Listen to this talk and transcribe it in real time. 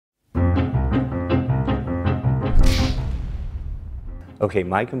Okay,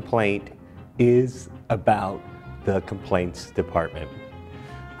 my complaint is about the complaints department.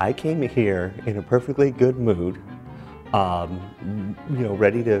 I came here in a perfectly good mood,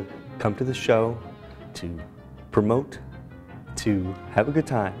 ready to come to the show, to promote, to have a good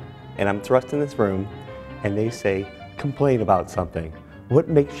time. And I'm thrust in this room and they say, complain about something. What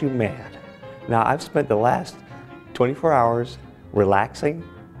makes you mad? Now, I've spent the last 24 hours relaxing,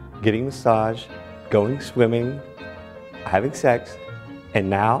 getting a massage, going swimming, having sex, and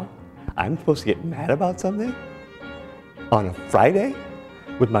now I'm supposed to get mad about something? On a Friday?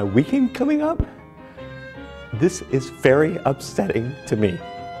 With my weekend coming up? This is very upsetting to me.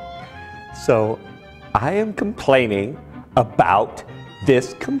 So I am complaining about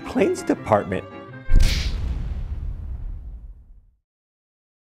this complaints department.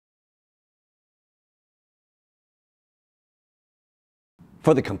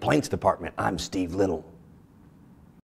 For the complaints department, I'm Steve Little.